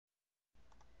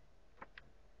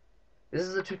This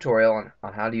is a tutorial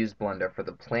on how to use Blender for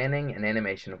the planning and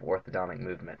animation of orthodontic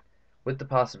movement, with the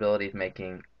possibility of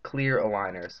making clear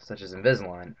aligners, such as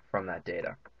Invisalign, from that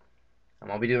data.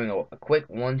 I'll be doing a quick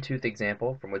one-tooth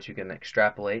example from which you can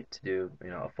extrapolate to do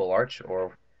a full arch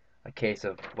or a case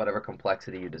of whatever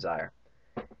complexity you desire.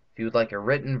 If you would like a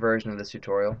written version of this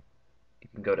tutorial, you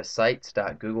can go to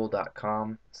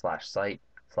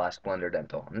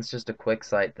sites.google.com/site/BlenderDental. And it's just a quick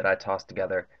site that I tossed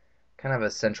together, kind of a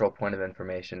central point of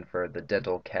information for the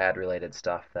dental CAD related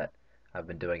stuff that I've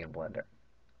been doing in Blender.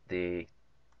 The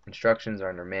instructions are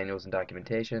under manuals and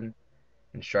documentation,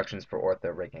 instructions for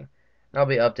ortho rigging. And I'll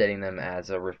be updating them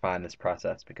as I refine this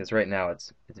process because right now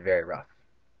it's very rough.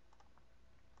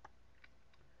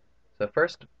 So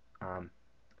first, I've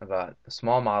got a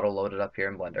small model loaded up here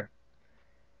in Blender.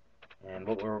 And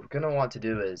what we're going to want to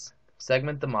do is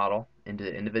segment the model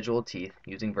into individual teeth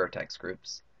using vertex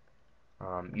groups.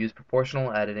 Use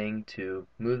proportional editing to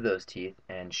move those teeth,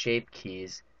 and shape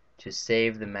keys to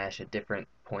save the mesh at different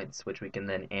points which we can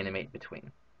then animate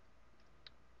between.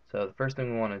 So the first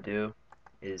thing we want to do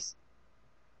is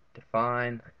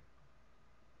define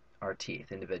our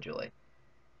teeth individually.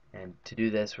 And to do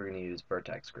this, we're going to use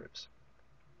vertex groups.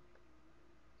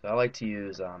 So I like to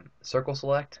use circle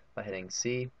select by hitting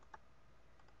C,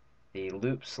 the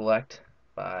loop select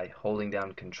by holding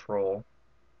down Control,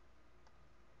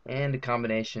 and a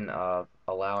combination of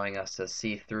allowing us to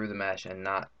see through the mesh and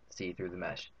not see through the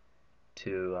mesh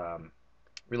to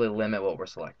really limit what we're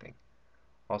selecting.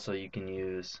 Also, you can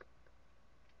use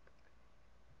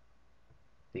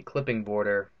the clipping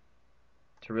border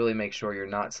to really make sure you're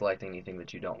not selecting anything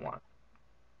that you don't want.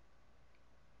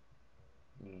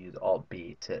 You use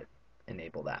Alt-B to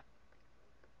enable that.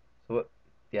 So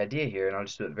the idea here, and I'll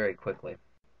just do it very quickly,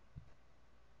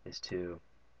 is to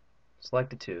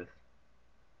select a tooth,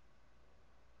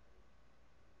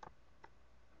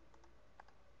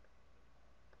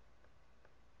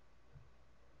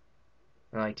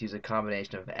 and I like to use a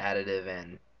combination of additive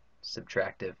and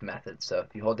subtractive methods. So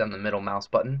if you hold down the middle mouse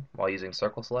button while using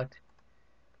circle select,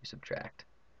 you subtract.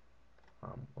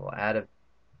 We'll add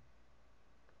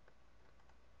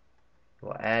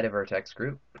a vertex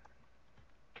group,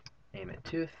 aim at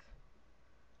tooth,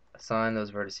 assign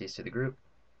those vertices to the group.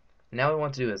 Now what we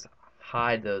want to do is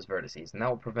hide those vertices, and that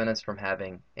will prevent us from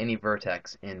having any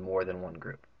vertex in more than one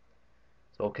group.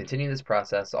 So we'll continue this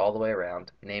process all the way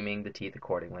around, naming the teeth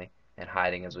accordingly and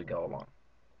hiding as we go along.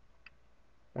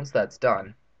 Once that's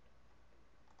done,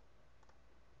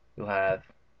 you'll have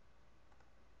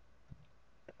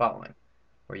the following,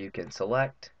 where you can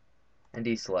select and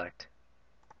deselect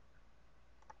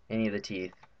any of the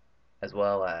teeth as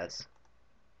well as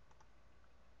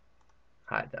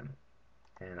hide them.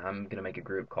 And I'm going to make a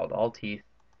group called all teeth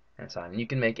and assign. And you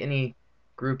can make any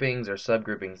groupings or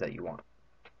subgroupings that you want.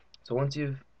 So once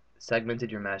you've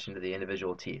segmented your mesh into the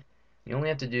individual teeth, you only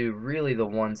have to do really the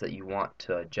ones that you want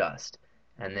to adjust,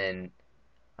 and then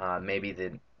maybe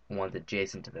the ones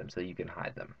adjacent to them so you can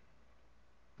hide them.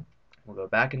 We'll go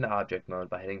back into object mode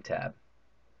by hitting tab.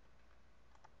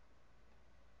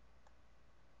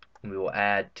 And we will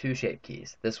add two shape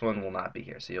keys. This one will not be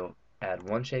here, so you'll add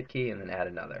one shape key and then add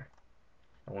another.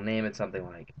 And we'll name it something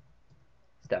like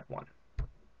step 1. So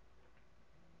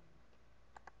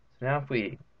now if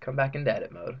we come back into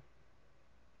edit mode,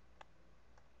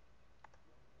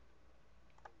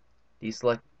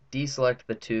 deselect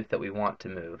the tooth that we want to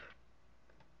move,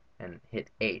 and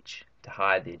hit H to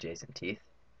hide the adjacent teeth,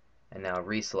 and now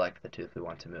reselect the tooth we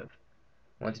want to move.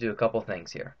 We want to do a couple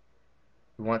things here.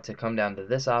 We want to come down to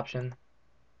this option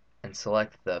and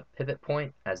select the pivot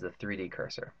point as the 3D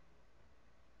cursor.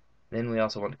 Then we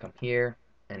also want to come here,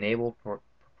 enable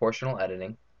proportional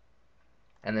editing,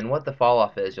 and then what the fall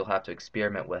off is you'll have to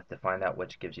experiment with to find out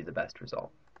which gives you the best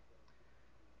result.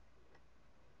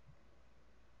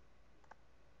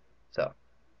 So, the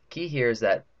key here is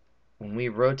that when we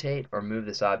rotate or move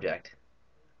this object,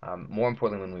 more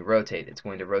importantly when we rotate, it's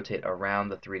going to rotate around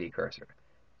the 3D cursor.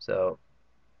 So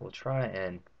we'll try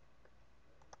and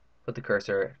put the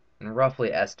cursor and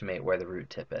roughly estimate where the root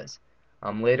tip is.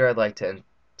 Later I'd like to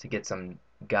get some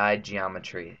guide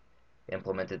geometry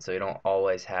implemented so you don't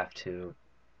always have to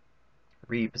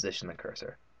reposition the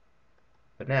cursor.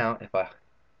 But now if I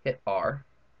hit R,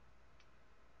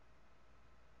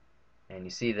 and you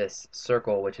see this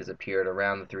circle which has appeared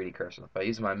around the 3D cursor. If I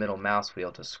use my middle mouse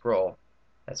wheel to scroll,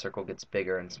 that circle gets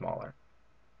bigger and smaller.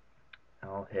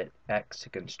 I'll hit X to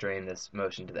constrain this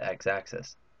motion to the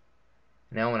X-axis.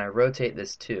 Now when I rotate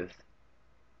this tooth,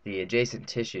 the adjacent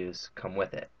tissues come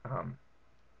with it.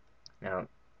 Now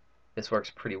this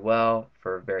works pretty well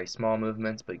for very small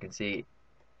movements, but you can see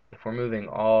if we're moving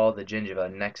all the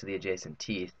gingiva next to the adjacent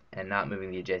teeth and not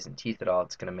moving the adjacent teeth at all,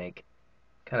 it's going to make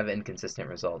kind of inconsistent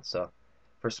results. So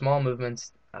for small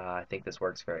movements, I think this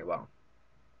works very well.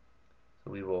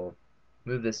 So we will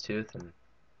move this tooth and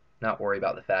not worry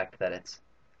about the fact that it's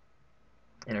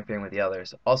interfering with the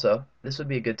others. Also, this would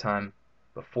be a good time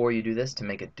before you do this to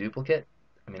make a duplicate.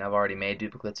 I mean, I've already made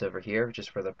duplicates over here just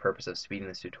for the purpose of speeding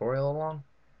this tutorial along.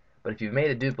 But if you've made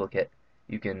a duplicate,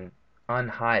 you can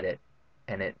unhide it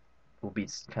and it will be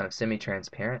kind of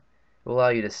semi-transparent. It will allow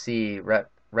you to see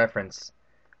reference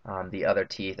the other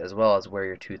teeth as well as where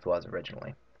your tooth was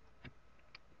originally.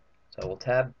 So we'll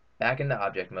tab back into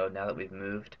object mode now that we've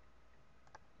moved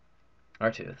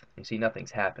our tooth. You see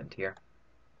nothing's happened here.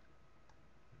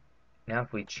 Now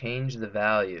if we change the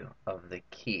value of the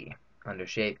key under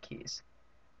shape keys,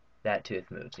 that tooth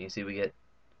moves. And you see we get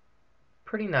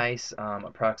pretty nice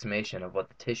approximation of what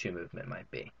the tissue movement might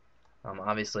be.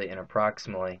 Obviously in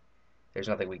approximately, there's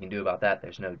nothing we can do about that.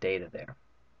 There's no data there.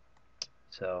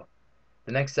 So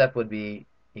the next step would be,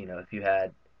 if you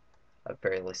had a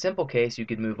fairly simple case, you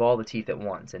could move all the teeth at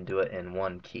once and do it in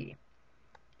one key.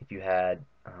 If you had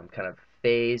kind of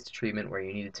phased treatment where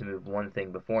you needed to move one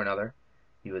thing before another,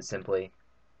 you would simply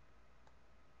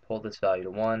pull this value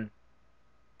to 1,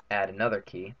 add another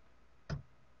key,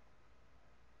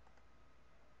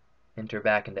 enter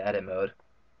back into edit mode,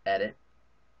 edit,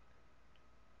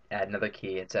 add another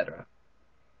key, etc.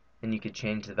 And you could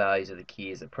change the values of the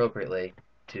keys appropriately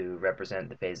to represent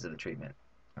the phases of the treatment.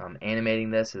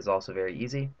 Animating this is also very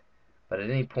easy, but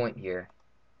at any point here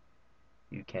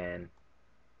you can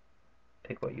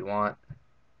pick what you want,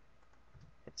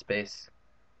 hit space,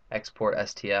 export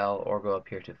STL, or go up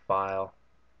here to File,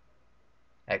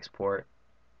 Export,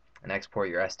 and export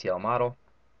your STL model,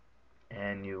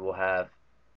 and you will have